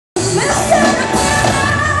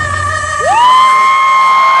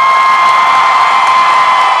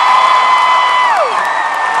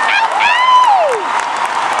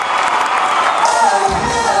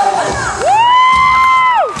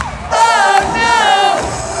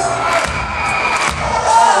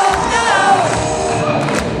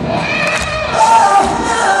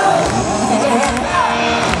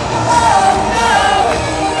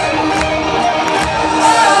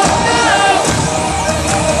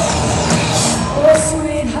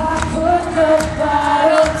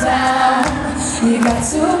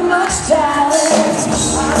too much talent.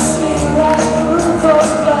 I see right through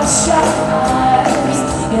those bloodshot eyes.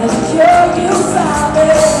 You're the cure, you found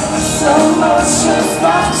it. Slow motion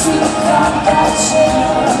spot, you got that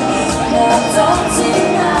chill. Now don't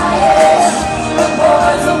deny it. The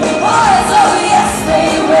boys will be boys, oh yes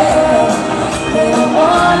they will. They don't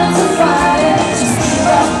want to fight it. Just give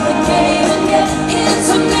up the game and get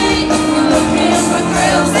into me. If you're looking for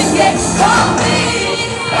thrills, then get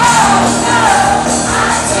coffee. Oh no,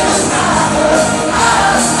 I do not look. I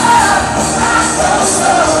go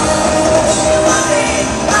slow. You want me,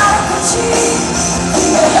 I can cheat.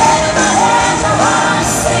 Keep your head in my hand, no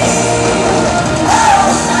honesty. Oh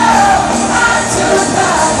no, I do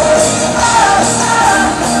not look.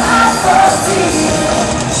 I fall deep.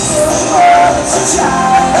 The more that you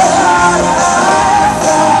try, the harder I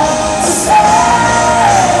find to say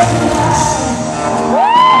goodnight.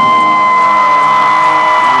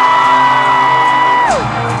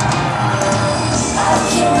 I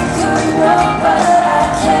can't control, but I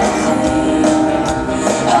can clean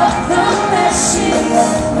up the mess you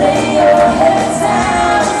left. Lay your head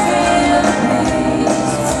down and feel the breeze.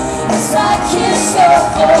 It's like it's so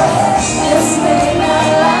forehead. This may not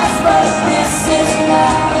last, but this is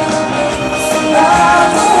mine. I'm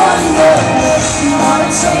the one that you wanna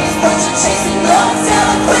chase, but you're chasing your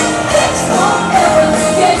tail. Quick fix won't ever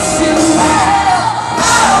get you out.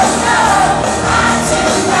 Oh no, I do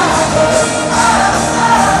not look.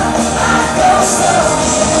 I go slow.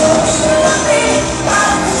 You want me, I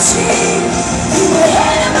can cheat. Keep your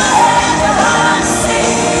head in my hand, no honesty.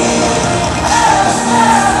 Oh no,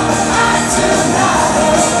 I do not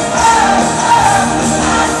look.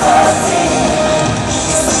 I fall deep.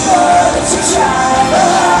 The more that you try, the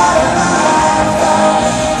harder I find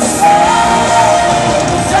to say.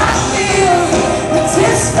 'Cause I feel the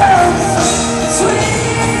distance between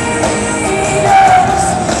us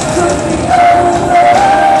could be over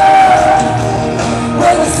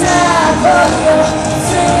when the snap of your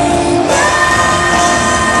fingers.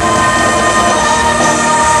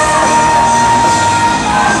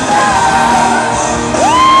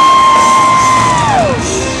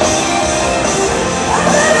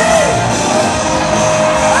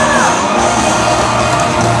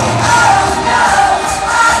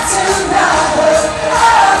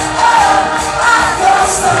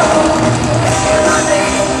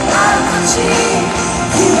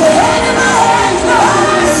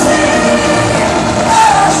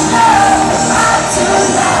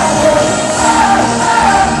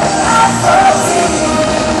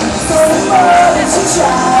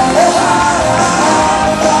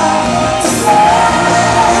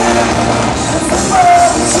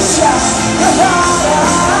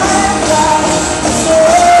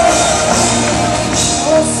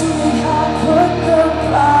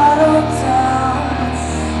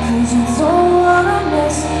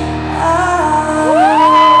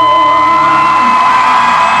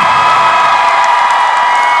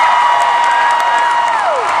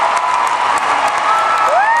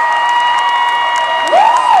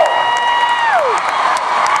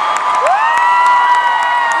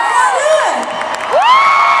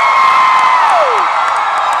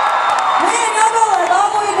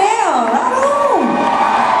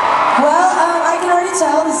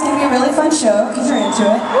 Show because you're into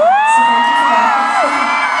it. So thank you for that.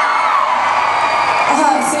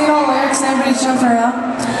 Singing all the lyrics and everybody's jumping around.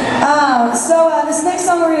 This next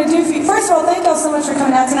song we're going to do for you. First of all, thank y'all so much for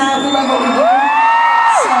coming out tonight. We love what we do.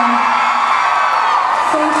 So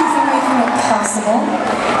thank you for making it possible.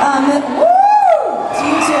 Woo! To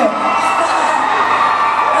you too.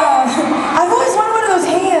 I've always wanted one of those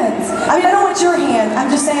hands. I mean, I don't want your hand. I'm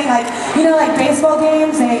just saying, like, you know, like baseball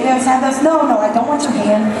games, they always have those. No, I don't want your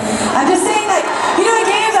hand. I'm just saying, like, you know, in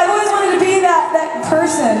games, I've always wanted to be that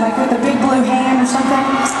person, like with a big blue hand or something.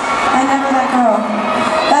 I never that girl.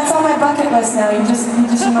 That's on my bucket list now. You just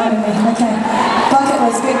reminded me. Okay. Bucket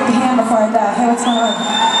list, big hand before I die. Hey, what's going on?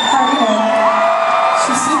 How are you doing?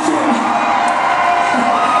 She's so cute.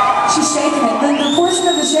 She's shaking it. The portion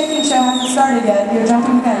of the shaking show hasn't started yet. You're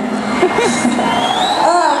jumping the gun.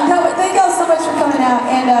 No, but thank y'all so much for coming out.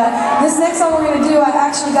 And this next song we're going to do, I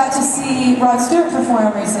actually got to see Rod Stewart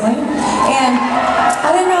perform recently. And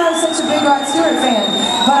I didn't know I was such a big Rod Stewart fan,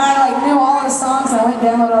 but I knew all his songs and I went and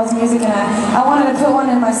downloaded all his music and I wanted to put one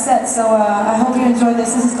in my set. So I hope you enjoyed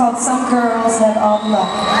this. This is called Some Girls Have All the Luck.